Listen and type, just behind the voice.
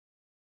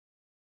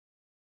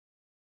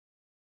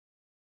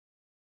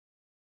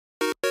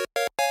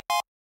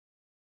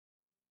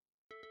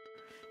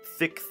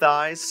Thick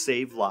thighs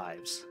save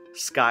lives.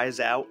 Skies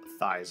out,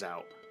 thighs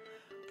out.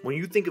 When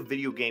you think of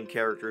video game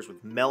characters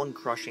with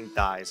melon-crushing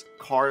thighs,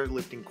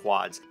 car-lifting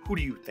quads, who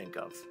do you think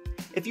of?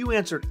 If you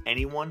answered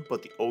anyone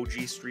but the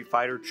OG Street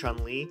Fighter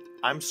Chun Li,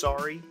 I'm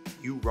sorry,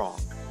 you wrong.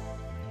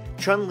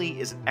 Chun Li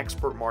is an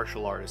expert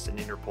martial artist and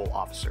Interpol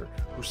officer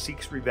who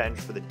seeks revenge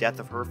for the death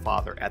of her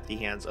father at the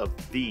hands of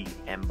the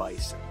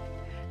Bison.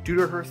 Due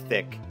to her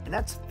thick, and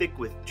that's thick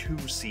with 2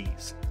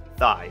 C's,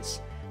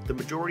 thighs, the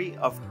majority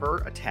of her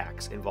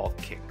attacks involve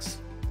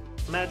kicks.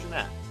 Imagine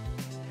that.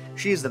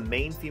 She is the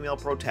main female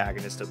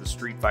protagonist of the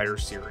Street Fighter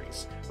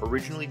series,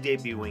 originally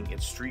debuting in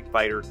Street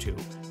Fighter II,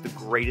 the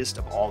greatest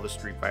of all the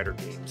Street Fighter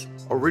games,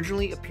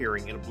 originally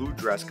appearing in a blue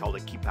dress called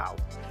a kipao.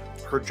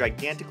 Her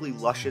gigantically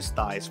luscious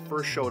thighs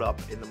first showed up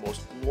in the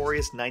most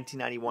glorious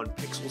 1991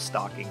 pixel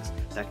stockings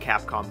that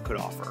Capcom could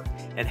offer,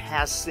 and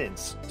has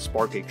since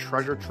sparked a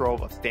treasure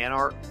trove of fan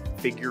art,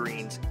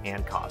 figurines,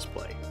 and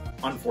cosplay.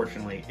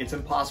 Unfortunately, it's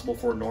impossible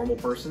for a normal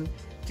person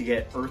to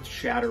get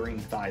earth-shattering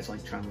thighs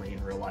like Chun Li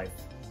in real life.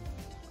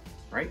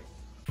 Right?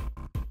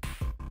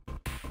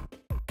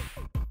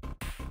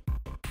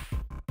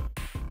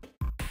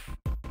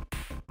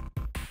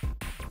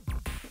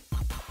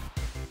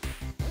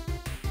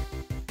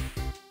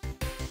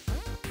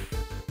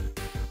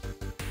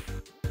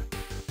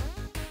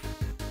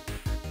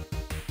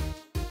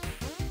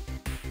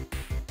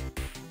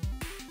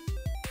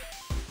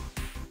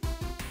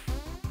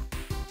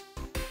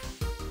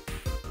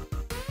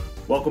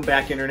 Welcome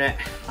back, Internet.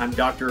 I'm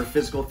Doctor of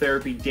Physical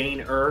Therapy Dane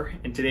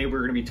and today we're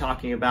going to be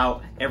talking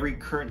about every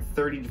current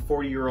 30 to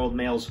 40-year-old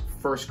male's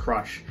first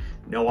crush.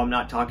 No, I'm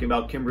not talking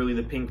about Kimberly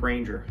the Pink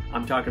Ranger.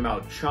 I'm talking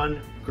about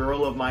Chun,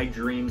 girl of my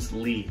dreams,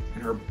 Li,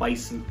 and her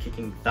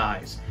bison-kicking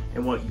thighs,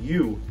 and what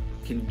you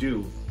can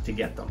do to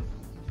get them.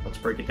 Let's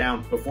break it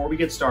down. Before we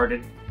get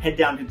started, head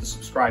down to the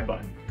subscribe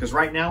button, because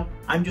right now,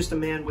 I'm just a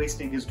man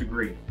wasting his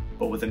degree.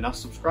 But with enough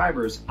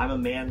subscribers, I'm a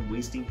man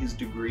wasting his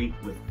degree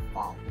with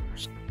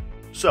followers.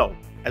 So,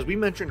 as we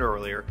mentioned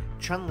earlier,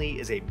 Chun Li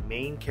is a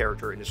main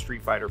character in the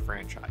Street Fighter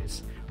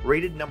franchise,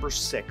 rated number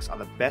 6 on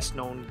the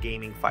best-known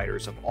gaming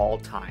fighters of all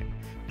time.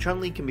 Chun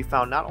Li can be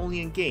found not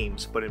only in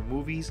games, but in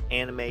movies,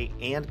 anime,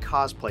 and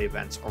cosplay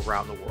events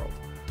around the world.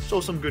 So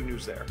some good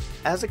news there.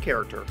 As a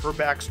character, her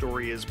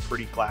backstory is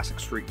pretty classic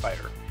Street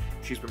Fighter.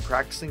 She's been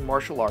practicing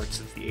martial arts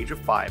since the age of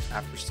 5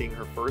 after seeing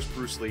her first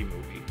Bruce Lee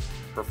movie.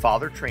 Her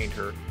father trained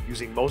her,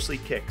 using mostly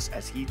kicks,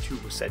 as he too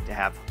was said to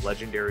have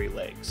legendary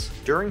legs.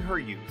 During her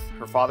youth,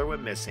 her father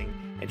went missing,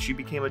 and she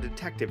became a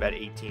detective at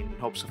 18 in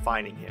hopes of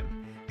finding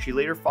him. She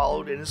later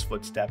followed in his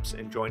footsteps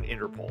and joined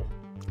Interpol.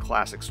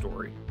 Classic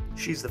story.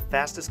 She's the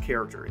fastest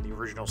character in the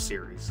original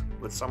series,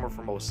 with some of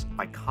her most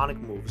iconic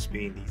moves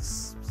being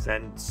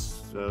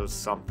the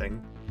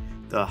something,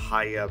 the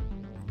high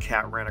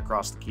cat ran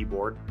across the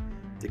keyboard,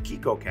 the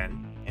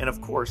Kikoken, and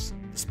of course,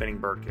 the spinning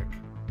bird kick.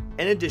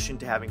 In addition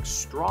to having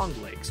strong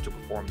legs to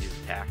perform these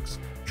attacks,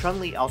 Chun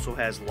Li also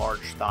has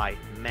large thigh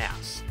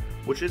mass,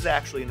 which is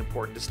actually an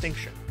important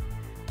distinction.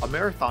 A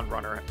marathon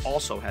runner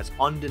also has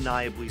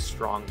undeniably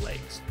strong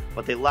legs,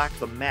 but they lack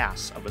the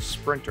mass of a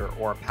sprinter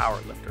or a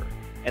powerlifter,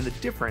 and the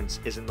difference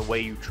is in the way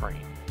you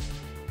train.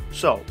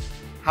 So,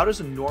 how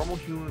does a normal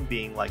human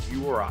being like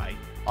you or I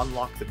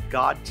unlock the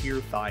god-tier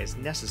thighs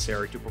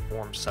necessary to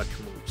perform such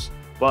moves?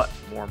 But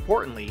more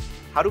importantly,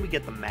 how do we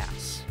get the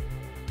mass?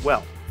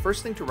 Well,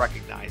 first thing to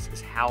recognize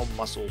is how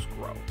muscles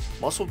grow.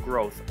 Muscle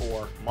growth,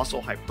 or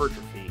muscle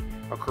hypertrophy,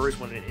 occurs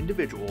when an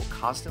individual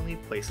constantly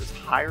places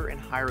higher and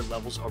higher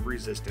levels of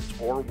resistance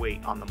or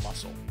weight on the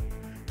muscle.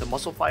 The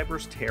muscle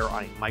fibers tear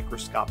on a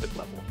microscopic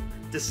level.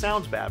 This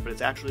sounds bad, but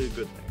it's actually a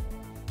good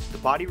thing. The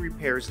body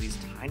repairs these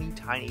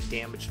tiny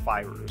damaged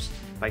fibers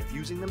by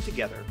fusing them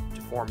together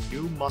to form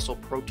new muscle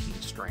protein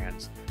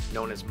strands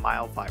known as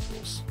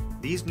myofibrils.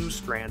 These new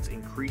strands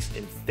increase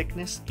in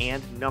thickness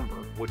and number,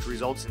 which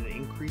results in an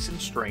increase in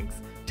strength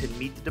to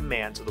meet the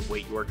demands of the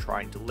weight you are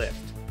trying to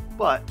lift.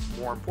 But,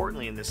 more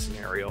importantly in this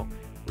scenario,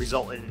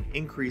 result in an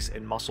increase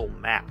in muscle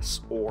mass,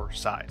 or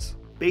size.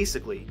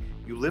 Basically,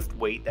 you lift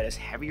weight that is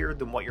heavier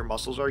than what your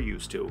muscles are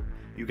used to,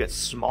 you get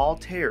small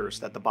tears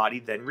that the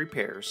body then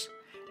repairs,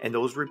 and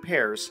those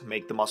repairs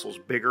make the muscles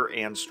bigger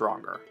and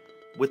stronger.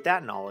 With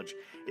that knowledge,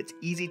 it's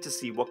easy to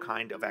see what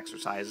kind of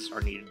exercises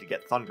are needed to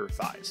get thunder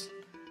thighs.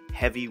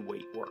 Heavy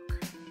weight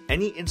work.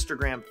 Any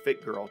Instagram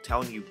fit girl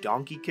telling you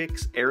donkey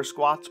kicks, air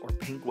squats, or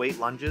pink weight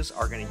lunges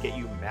are going to get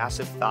you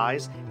massive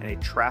thighs and a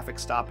traffic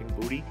stopping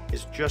booty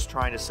is just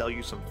trying to sell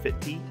you some fit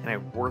tea and a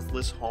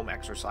worthless home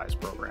exercise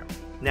program.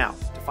 Now,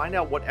 to find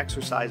out what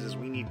exercises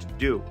we need to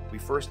do, we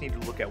first need to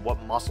look at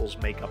what muscles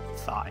make up the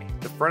thigh.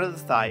 The front of the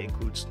thigh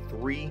includes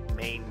 3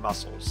 main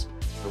muscles: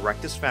 the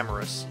rectus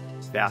femoris,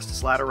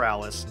 vastus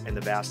lateralis, and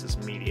the vastus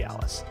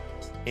medialis,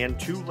 and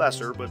 2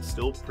 lesser but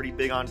still pretty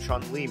big on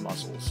Chun Li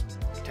muscles,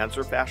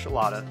 tensor fasciae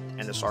lata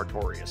and the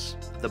sartorius.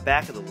 The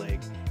back of the leg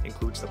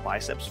includes the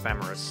biceps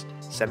femoris,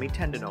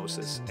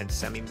 semitendinosus, and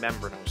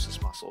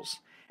semimembranosus muscles,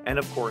 And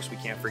of course, we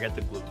can't forget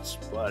the glutes,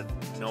 but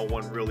no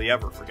one really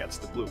ever forgets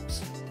the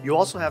glutes. You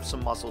also have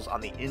some muscles on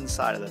the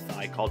inside of the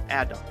thigh called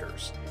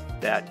adductors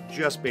that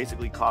just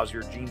basically cause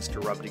your jeans to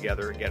rub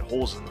together and get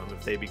holes in them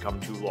if they become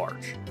too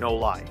large. No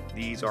lie,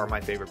 these are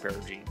my favorite pair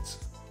of jeans.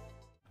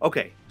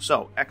 Okay,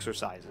 so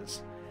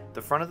exercises.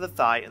 The front of the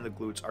thigh and the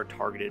glutes are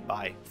targeted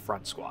by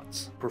front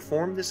squats.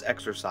 Perform this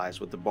exercise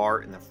with the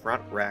bar in the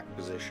front rack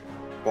position.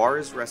 Bar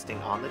is resting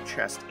on the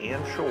chest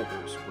and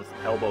shoulders with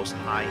elbows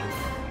high in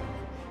front.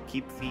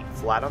 Keep feet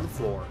flat on the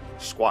floor.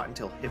 Squat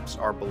until hips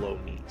are below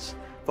knees.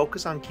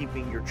 Focus on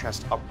keeping your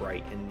chest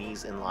upright and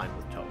knees in line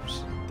with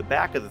toes. The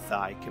back of the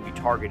thigh can be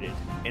targeted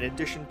in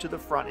addition to the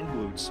front and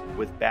glutes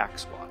with back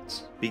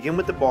squats. Begin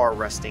with the bar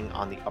resting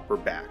on the upper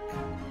back.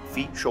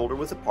 Feet shoulder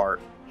width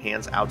apart,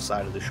 hands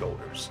outside of the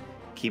shoulders.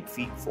 Keep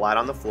feet flat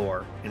on the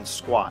floor and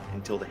squat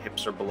until the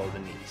hips are below the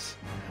knees.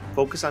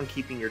 Focus on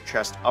keeping your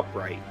chest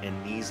upright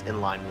and knees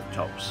in line with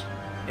toes.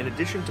 In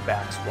addition to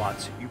back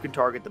squats, you can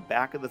target the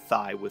back of the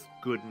thigh with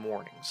good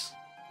mornings.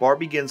 Bar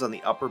begins on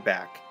the upper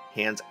back,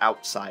 hands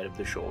outside of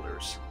the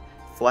shoulders.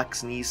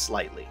 Flex knees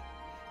slightly.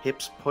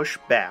 Hips push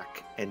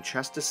back and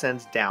chest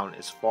descends down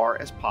as far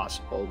as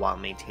possible while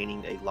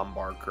maintaining a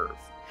lumbar curve.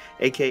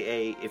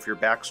 AKA, if your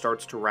back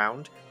starts to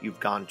round, you've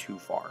gone too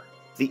far.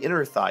 The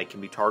inner thigh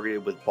can be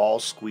targeted with ball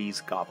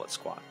squeeze goblet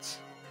squats.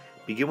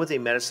 Begin with a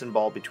medicine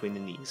ball between the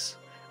knees.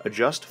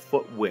 Adjust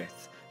foot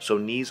width so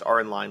knees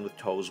are in line with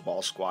toes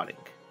while squatting.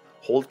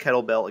 Hold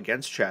kettlebell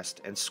against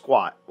chest and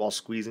squat while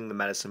squeezing the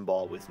medicine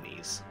ball with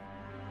knees.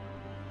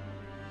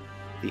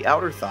 The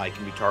outer thigh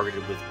can be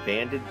targeted with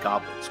banded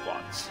goblet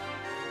squats.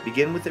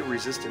 Begin with a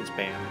resistance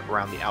band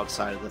around the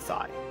outside of the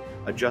thigh.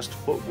 Adjust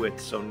foot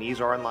width so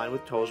knees are in line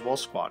with toes while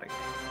squatting.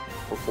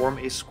 Perform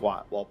a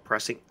squat while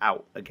pressing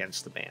out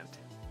against the band.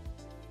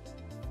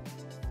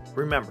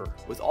 Remember,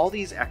 with all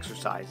these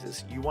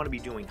exercises, you want to be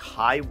doing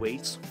high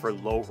weights for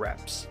low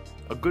reps.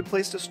 A good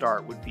place to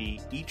start would be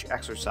each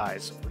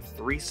exercise for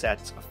 3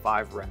 sets of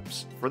 5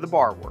 reps for the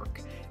bar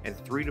work and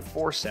 3 to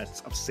 4 sets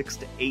of 6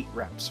 to 8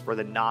 reps for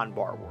the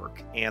non-bar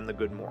work and the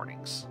good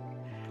mornings.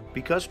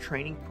 Because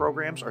training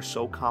programs are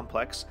so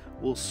complex,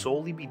 we'll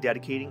solely be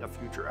dedicating a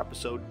future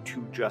episode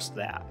to just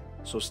that,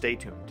 so stay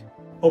tuned.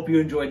 Hope you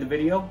enjoyed the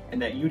video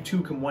and that you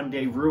too can one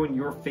day ruin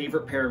your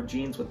favorite pair of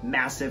jeans with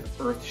massive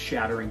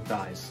earth-shattering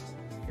thighs.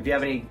 If you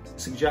have any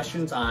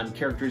suggestions on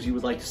characters you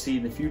would like to see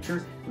in the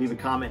future, leave a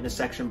comment in the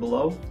section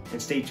below,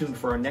 and stay tuned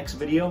for our next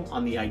video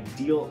on the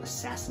ideal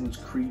Assassin's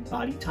Creed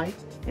body type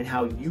and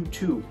how you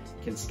too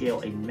can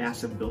scale a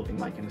massive building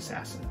like an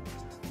assassin.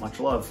 Much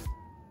love.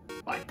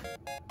 Bye.